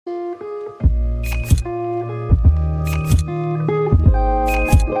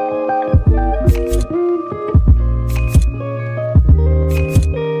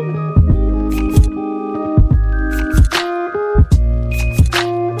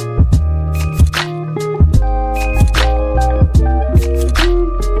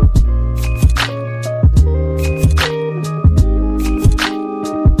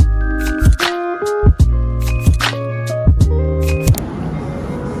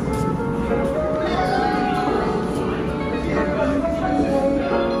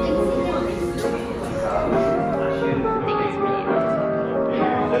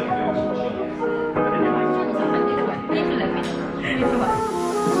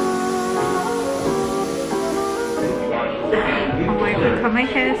cut my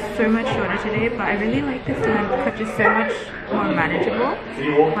hair so much shorter today, but I really like this length because it's so much more manageable.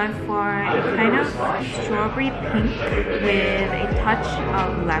 Went for a kind of strawberry pink with a touch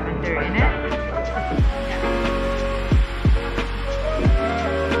of lavender in it.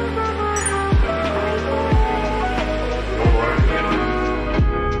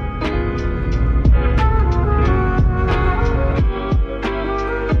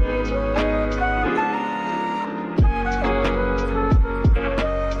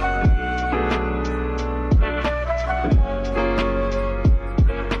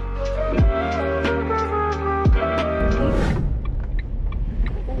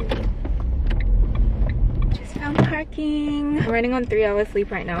 I'm running on 3 hours sleep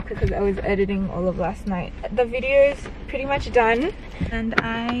right now because I was editing all of last night. The video is pretty much done and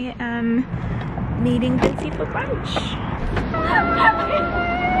I am meeting Vincey for brunch.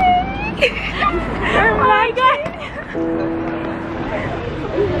 Oh my god!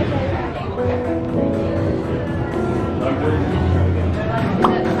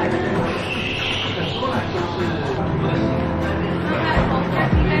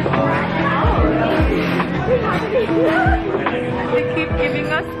 They keep giving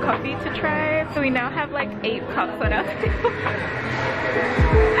us coffee to try, so we now have like 8 cups on us.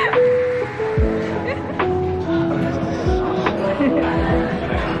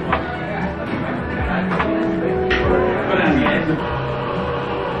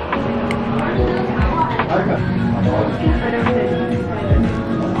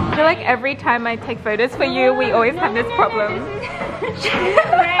 I feel like every time I take photos for you, we always have this problem.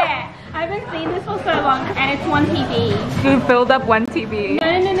 I haven't seen this for so long, and it's 1 TB. You filled up 1 TB. No.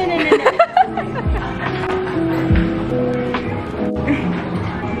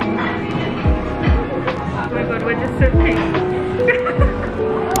 Oh my god, we're just so pink.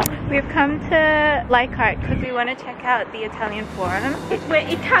 We've come to Leichhardt because we want to check out the Italian Forum. We're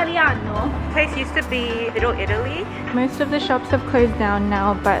Italiano. The place used to be Little Italy. Most of the shops have closed down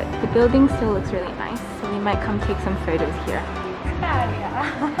now, but the building still looks really nice. So we might come take some photos here.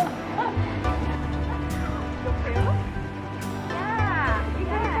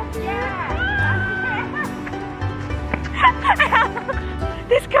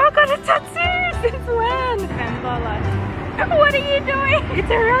 This girl got a tattoo! Since when? What are you doing? It's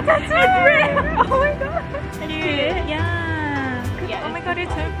a real tattoo! It's real! Oh my god! Cute! Yeah! Oh my god,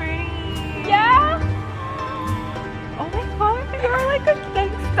 it's so pretty! Yeah! Oh my god, you're like a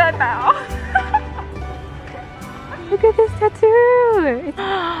gangster now! Look at this tattoo!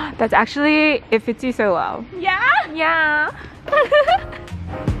 That's actually, it fits you so well. Yeah? Yeah!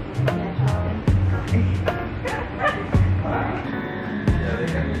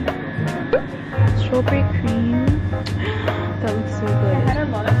 Strawberry cream. That looks so good. I had a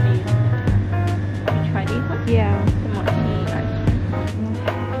lot of these. Have you tried these ones? Yeah. The mochi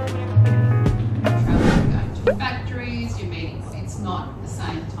factories, your meetings. It's not the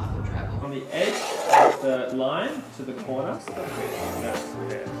same type of travel. On the edge of the line to the corner. That's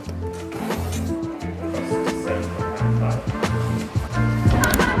there.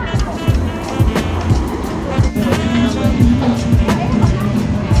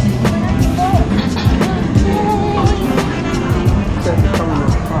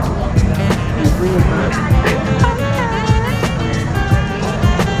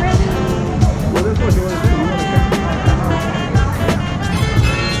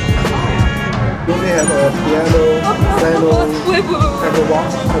 They have a piano, piano, have a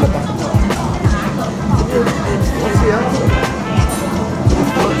watch and a butterfly. What's the answer?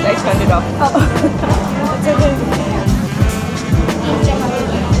 I turned it off.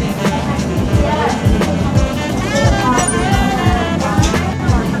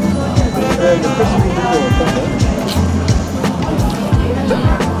 The Christmas video or something.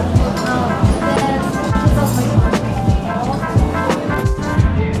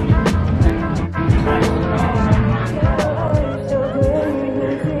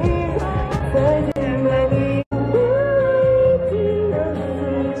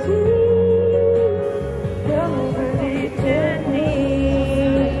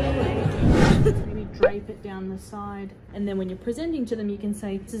 The side, and then when you're presenting to them you can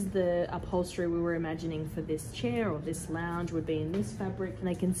say this is the upholstery we were imagining for this chair, or this lounge would be in this fabric, and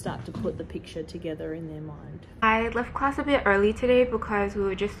they can start to put the picture together in their mind. I left class a bit early today because we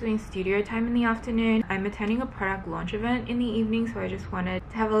were just doing studio time in the afternoon. I'm attending a product launch event in the evening, so I just wanted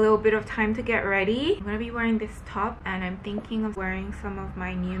to have a little bit of time to get ready. I'm going to be wearing this top and I'm thinking of wearing some of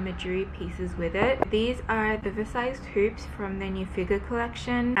my new Majuri pieces with it. These are the oversized hoops from the new figure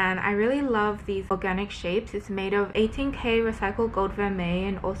collection, and I really love these organic shapes. It's made of 18K recycled gold vermeil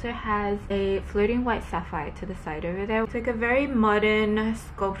and also has a floating white sapphire to the side over there. It's like a very modern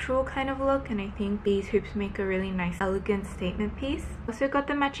sculptural kind of look, and I think these hoops make a really nice elegant statement piece. Also got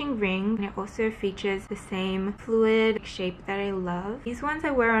the matching ring, and it also features the same fluid shape that I love. These ones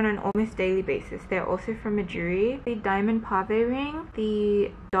I wear on an almost daily basis. They're also from Maduri. The diamond pave ring,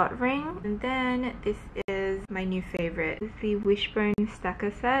 the dot ring, and then this is my new favorite. This is the wishbone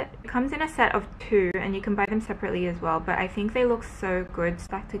stacker set. It comes in a set of 2 and you can buy them separately as well, but I think they look so good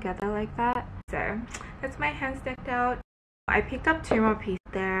stacked together like that. So that's my hands decked out. I picked up 2 more pieces.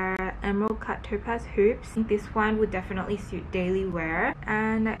 They're emerald cut topaz hoops. I think this one would definitely suit daily wear.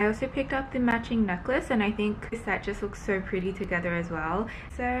 And I also picked up the matching necklace, and I think this set just looks so pretty together as well.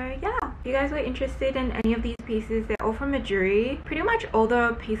 So yeah, if you guys were interested in any of these pieces, they're all from Maduri. Pretty much all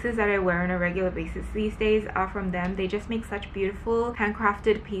the pieces that I wear on a regular basis these days are from them. They just make such beautiful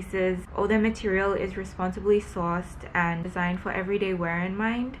handcrafted pieces. All their material is responsibly sourced and designed for everyday wear in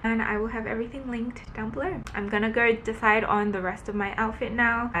mind. And I will have everything linked down below. I'm gonna go decide on the rest of my outfit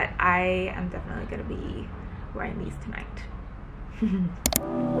now, but I am definitely gonna be wearing these tonight.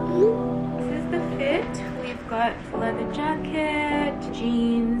 This is the fit. We've got leather jacket,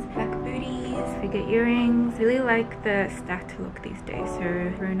 jeans, black booties, figure earrings. Really like the stacked look these days,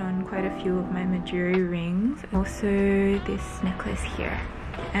 so thrown on quite a few of my Maduri rings. Also this necklace here,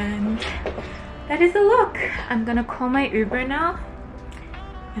 and that is the look. I'm gonna call my Uber now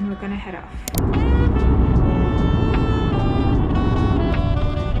and we're gonna head off.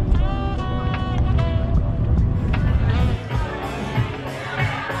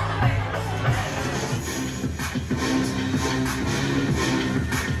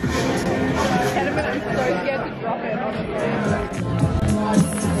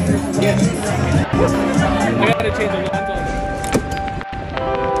 I gotta change the look.